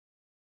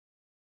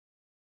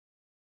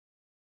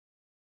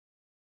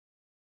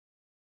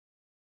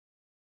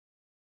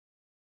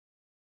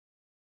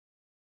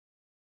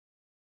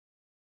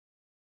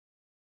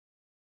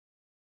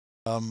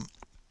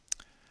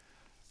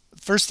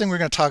First thing we're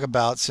going to talk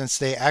about, since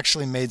they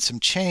actually made some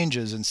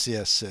changes in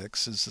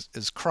CS6,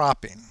 is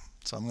cropping.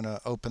 So I'm going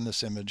to open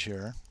this image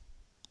here.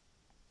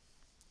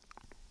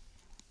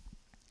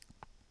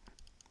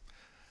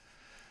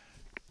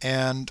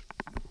 And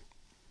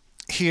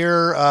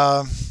here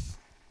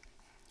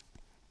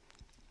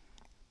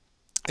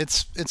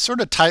it's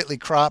sort of tightly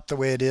cropped the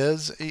way it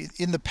is.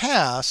 In the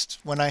past,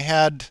 when I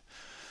had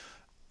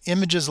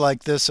images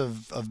like this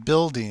of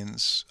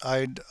buildings,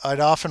 I'd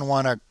often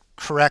want to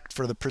correct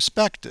for the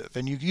perspective.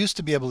 And you used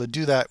to be able to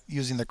do that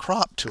using the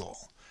crop tool.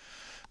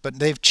 But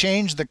they've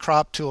changed the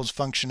crop tool's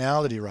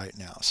functionality right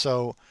now.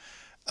 So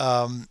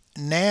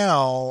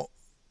now,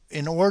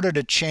 in order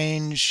to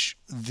change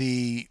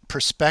the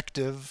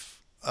perspective,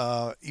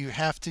 you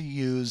have to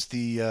use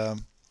a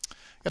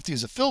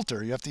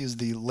filter. You have to use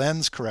the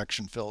lens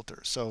correction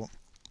filter. So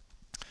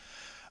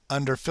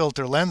under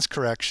filter lens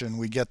correction,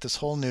 we get this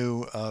whole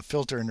new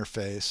filter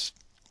interface.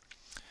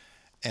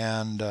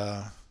 And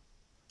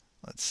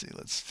let's see,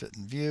 let's fit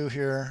in view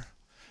here.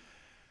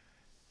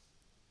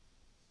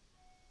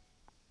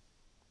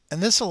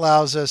 And this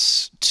allows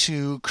us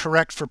to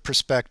correct for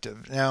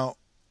perspective. Now,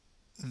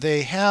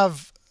 they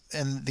have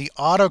in the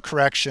auto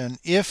correction,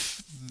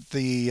 if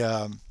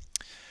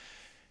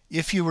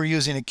you were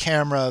using a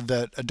camera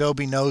that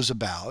Adobe knows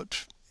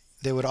about,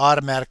 they would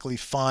automatically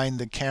find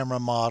the camera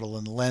model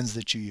and the lens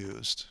that you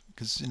used,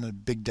 because in a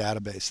big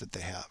database that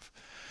they have.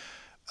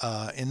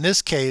 In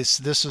this case,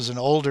 this is an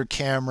older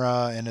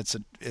camera, and it's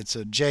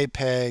a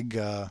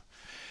JPEG.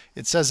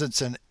 It says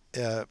it's an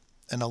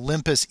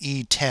Olympus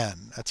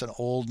E10. That's an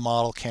old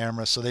model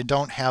camera, so they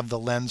don't have the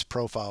lens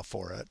profile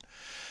for it.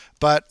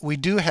 But we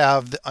do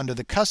have, under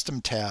the Custom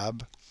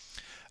tab,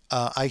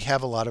 I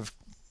have a lot of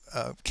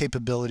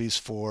capabilities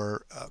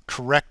for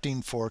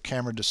correcting for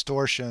camera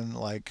distortion,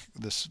 like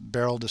this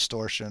barrel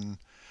distortion.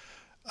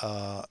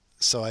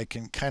 So I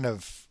can kind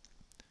of,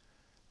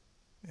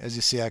 as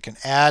you see, I can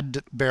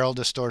add barrel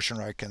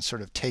distortion, or I can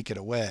sort of take it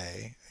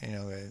away.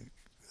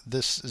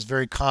 This is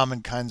very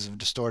common kinds of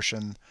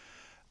distortion.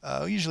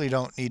 Usually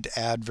don't need to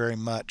add very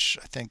much.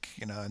 I think,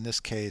 in this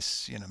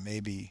case,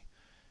 maybe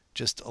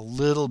just a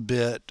little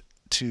bit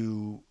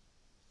to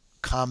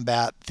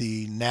combat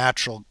the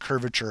natural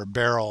curvature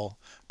barrel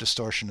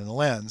distortion in the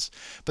lens.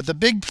 But the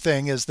big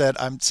thing is that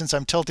since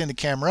I'm tilting the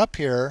camera up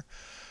here,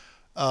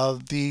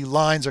 the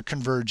lines are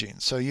converging.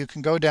 So you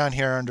can go down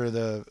here under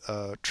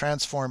the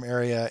transform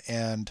area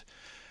and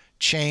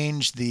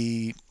change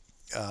the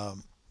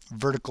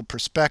vertical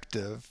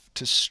perspective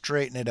to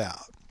straighten it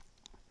out.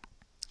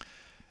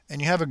 And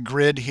you have a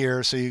grid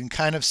here, so you can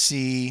kind of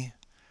see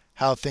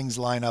how things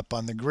line up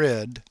on the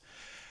grid.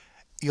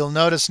 You'll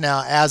notice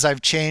now, as I've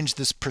changed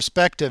this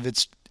perspective,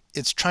 it's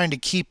trying to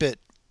keep it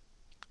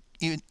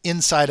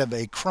inside of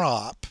a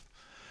crop,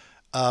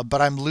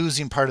 but I'm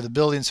losing part of the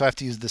building, so I have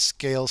to use the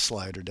scale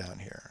slider down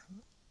here.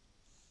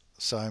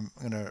 So I'm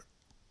going to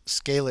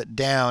scale it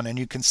down, and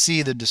you can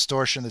see the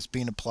distortion that's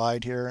being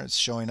applied here. It's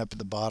showing up at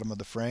the bottom of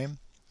the frame.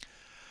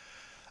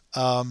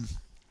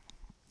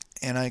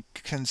 And I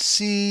can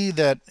see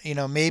that,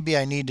 maybe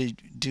I need to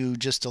do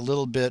just a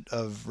little bit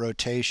of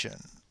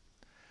rotation.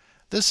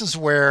 This is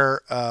where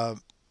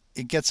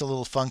it gets a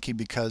little funky,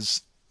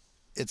 because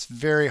it's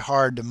very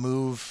hard to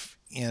move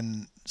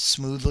in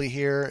smoothly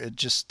here. It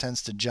just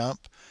tends to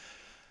jump.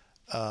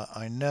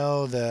 I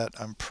know that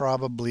I've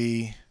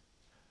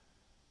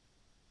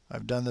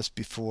done this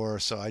before,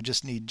 so I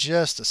just need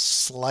just a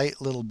slight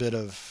little bit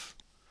of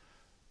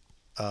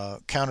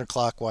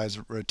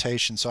counterclockwise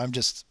rotation. So I'm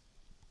just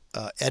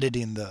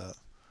editing the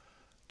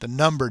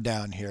number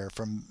down here.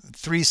 From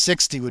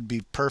 360 would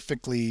be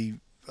perfectly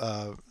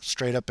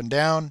straight up and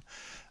down.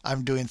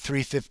 I'm doing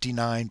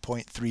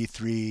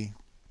 359.33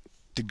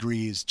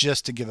 degrees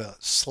just to give a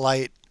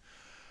slight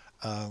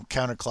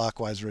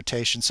counterclockwise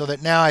rotation, so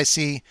that now I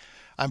see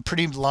I'm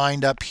pretty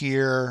lined up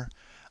here.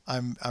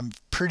 I'm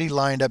pretty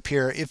lined up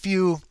here. If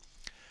you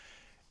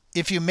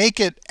make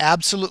it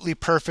absolutely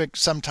perfect,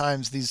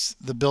 sometimes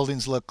the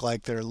buildings look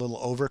like they're a little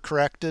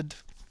overcorrected.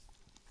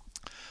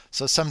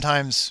 So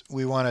sometimes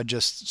we want to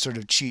just sort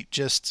of cheat,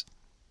 just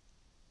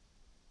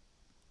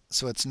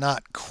so it's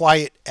not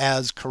quite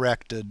as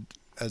corrected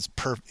as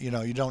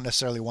you don't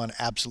necessarily want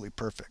absolutely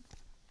perfect.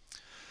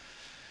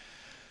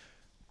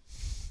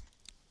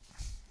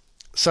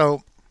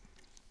 So,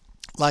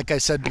 like I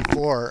said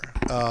before,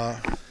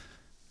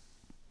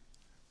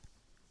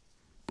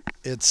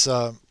 you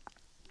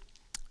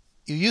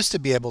used to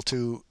be able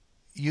to,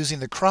 using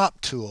the crop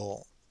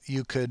tool,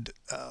 you could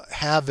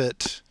have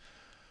it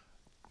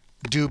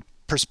do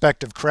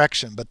perspective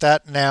correction, but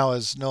that now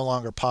is no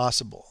longer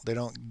possible. They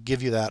don't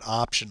give you that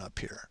option up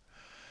here.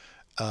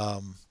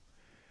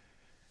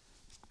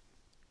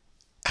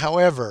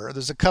 However,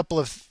 there's a couple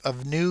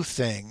of new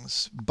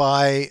things.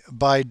 By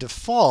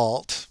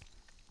default,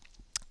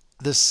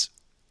 see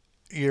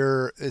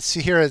here,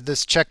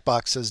 this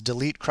checkbox says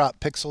delete crop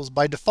pixels.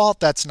 By default,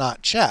 that's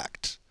not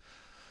checked.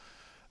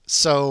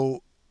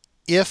 So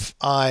if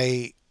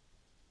I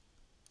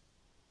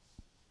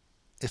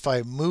if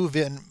I move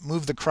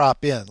the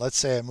crop in, let's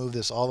say I move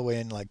this all the way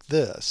in like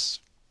this.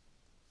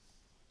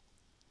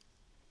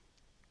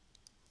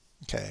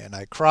 Okay, and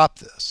I crop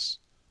this.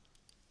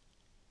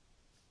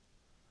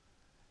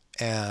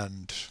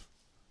 And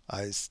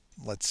I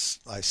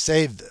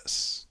save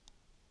this.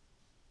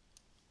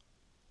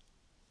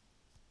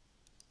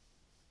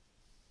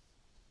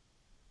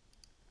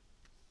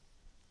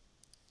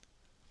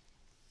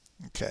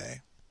 Okay,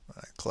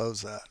 I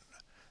close that.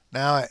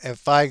 Now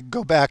if I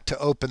go back to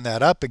open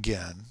that up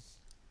again,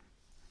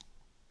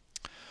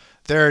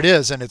 there it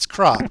is, and it's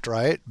cropped,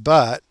 right?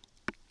 But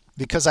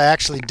because I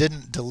actually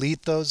didn't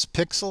delete those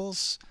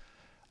pixels,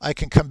 I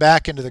can come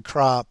back into the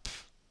crop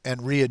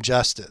and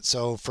readjust it.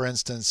 So for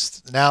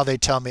instance, now they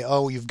tell me,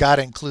 oh, you've got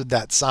to include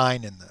that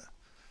sign in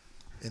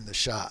the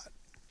shot.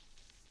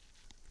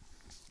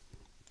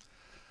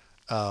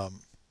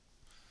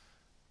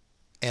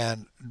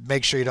 And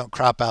make sure you don't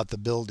crop out the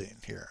building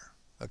here.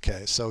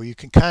 Okay, so you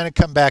can kind of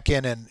come back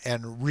in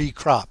and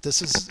re-crop.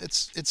 This is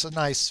it's a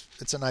nice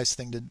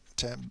thing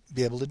to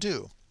be able to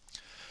do.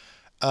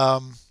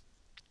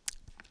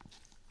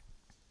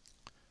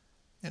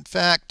 In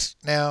fact,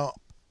 now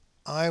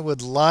I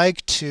would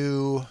like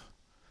to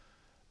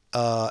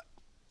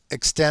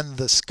extend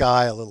the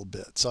sky a little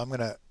bit. So I'm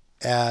going to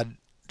add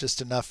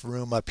just enough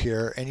room up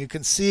here, and you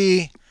can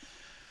see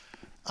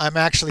I'm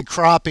actually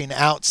cropping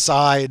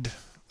outside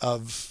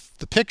of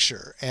the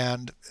picture,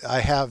 and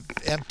I have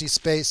empty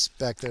space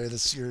back there.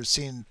 You're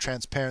seeing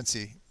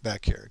transparency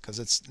back here because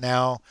it's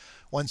now,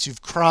 once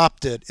you've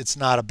cropped it, it's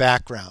not a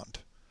background,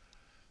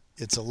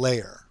 it's a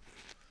layer.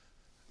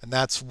 And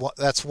that's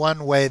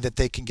one way that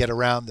they can get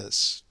around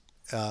this.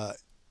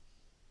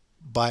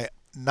 By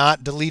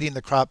not deleting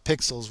the crop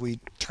pixels, we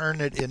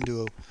turn it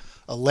into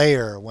a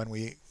layer when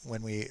we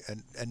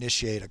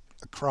initiate a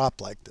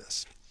crop like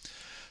this.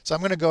 So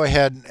I'm going to go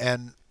ahead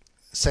and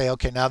say,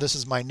 okay, now this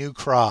is my new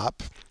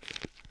crop,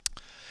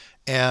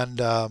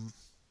 and I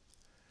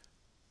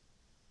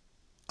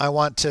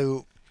want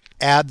to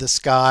add the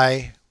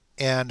sky,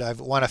 and I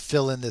want to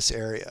fill in this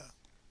area.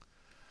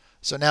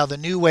 So now the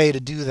new way to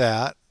do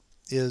that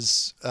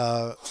is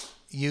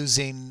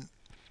using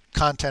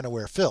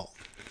content-aware fill.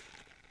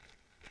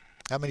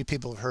 How many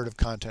people have heard of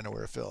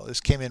content-aware fill?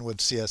 This came in with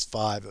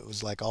CS5. It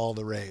was like all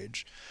the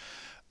rage.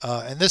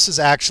 And this is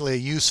actually a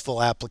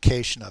useful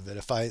application of it.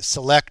 If I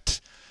select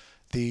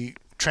the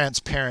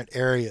transparent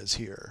areas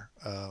here,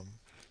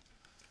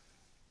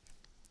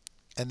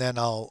 and then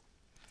I'll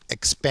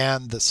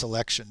expand the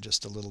selection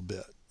just a little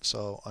bit.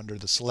 So under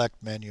the select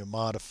menu,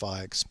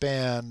 modify,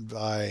 expand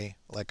by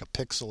like a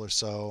pixel or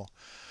so.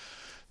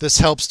 This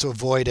helps to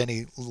avoid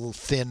any little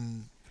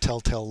thin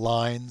telltale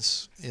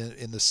lines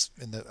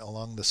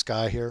along the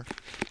sky here.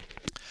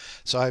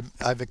 So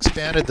I've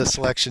expanded the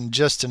selection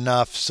just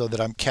enough so that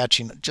I'm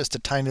catching just a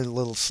tiny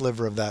little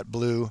sliver of that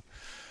blue.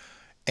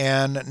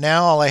 And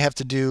now all I have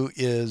to do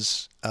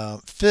is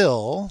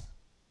fill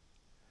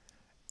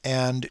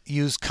and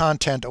use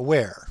content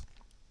aware.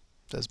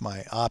 That's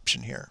my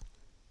option here.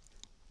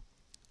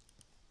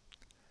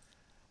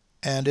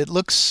 And it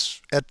looks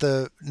at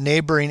the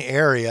neighboring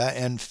area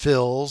and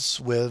fills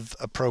with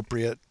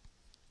appropriate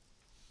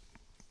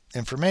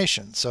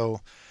information.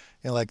 So,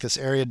 like this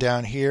area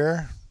down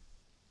here,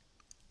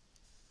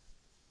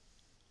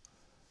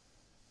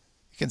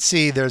 you can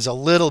see there's a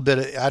little bit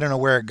of, I don't know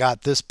where it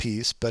got this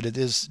piece, but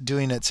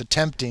it's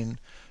attempting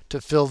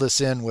to fill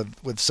this in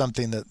with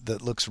something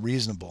that looks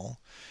reasonable.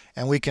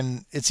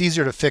 And it's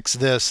easier to fix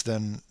this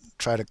than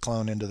try to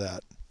clone into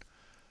that.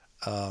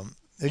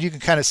 You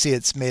can kind of see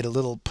it's made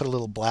put a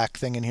little black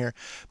thing in here.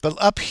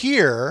 But up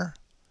here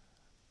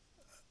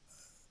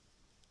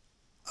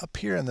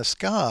in the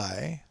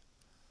sky,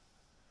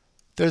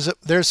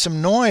 there's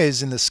some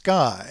noise in the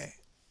sky.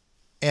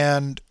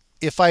 And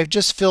if I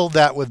just filled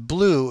that with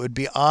blue, it would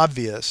be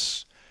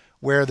obvious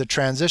where the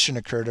transition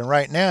occurred. And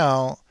right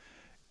now,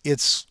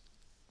 it's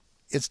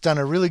done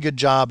a really good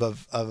job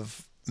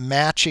of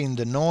matching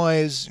the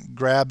noise,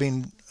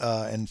 grabbing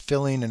and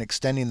filling and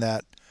extending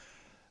that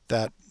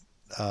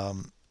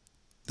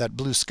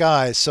blue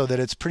sky so that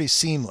it's pretty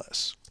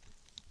seamless.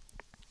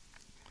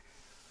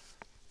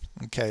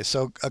 Okay,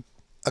 so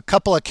a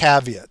couple of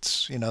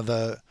caveats.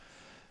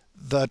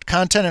 The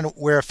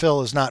content-aware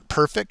fill is not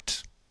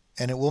perfect,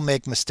 and it will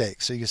make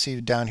mistakes. So you can see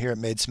down here it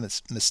made some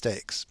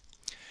mistakes.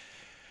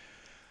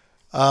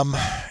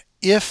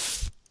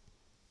 If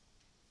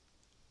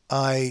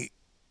I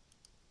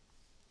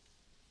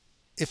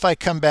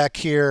come back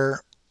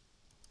here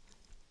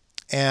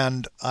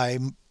and I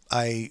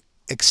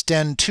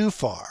extend too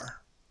far,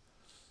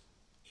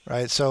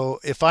 right? So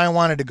if I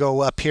wanted to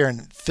go up here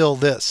and fill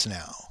this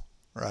now,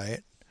 right?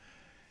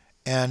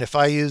 And if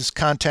I use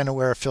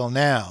content-aware fill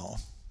now,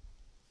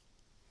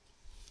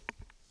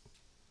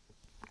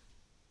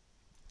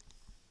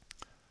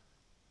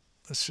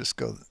 let's just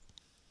go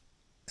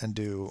and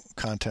do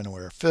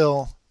content-aware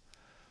fill.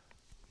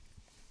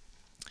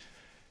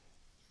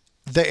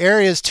 The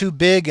area is too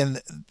big,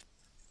 and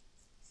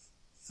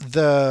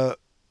the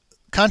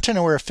content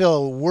aware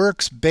fill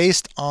works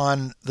based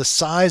on the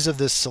size of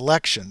this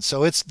selection.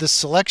 So this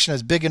selection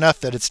is big enough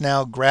that it's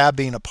now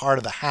grabbing a part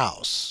of the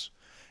house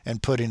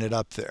and putting it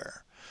up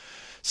there.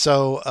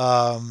 So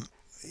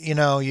you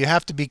know, you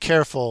have to be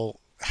careful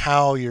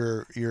how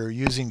you're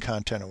using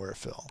content aware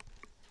fill.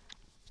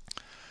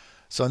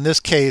 So in this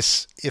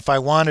case, if I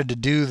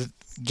wanted to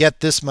get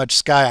this much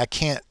sky, I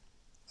can't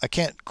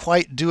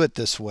quite do it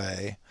this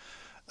way.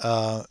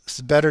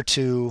 It's better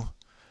to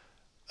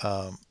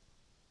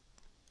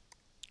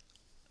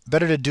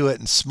do it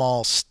in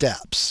small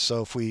steps.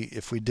 So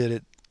if we did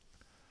it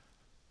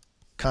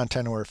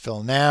content aware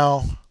fill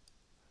now,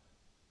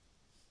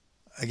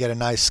 I get a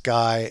nice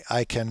sky.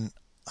 I can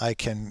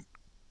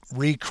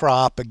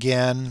recrop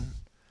again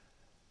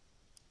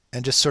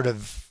and just sort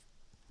of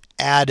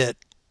add it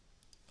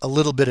a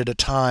little bit at a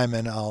time,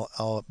 and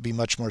I'll be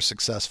much more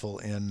successful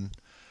in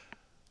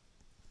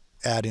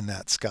adding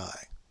that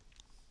sky.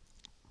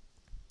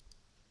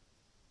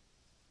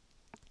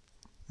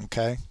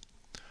 Okay,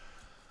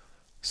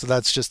 so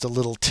that's just a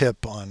little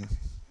tip on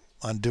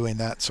doing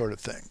that sort of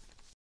thing.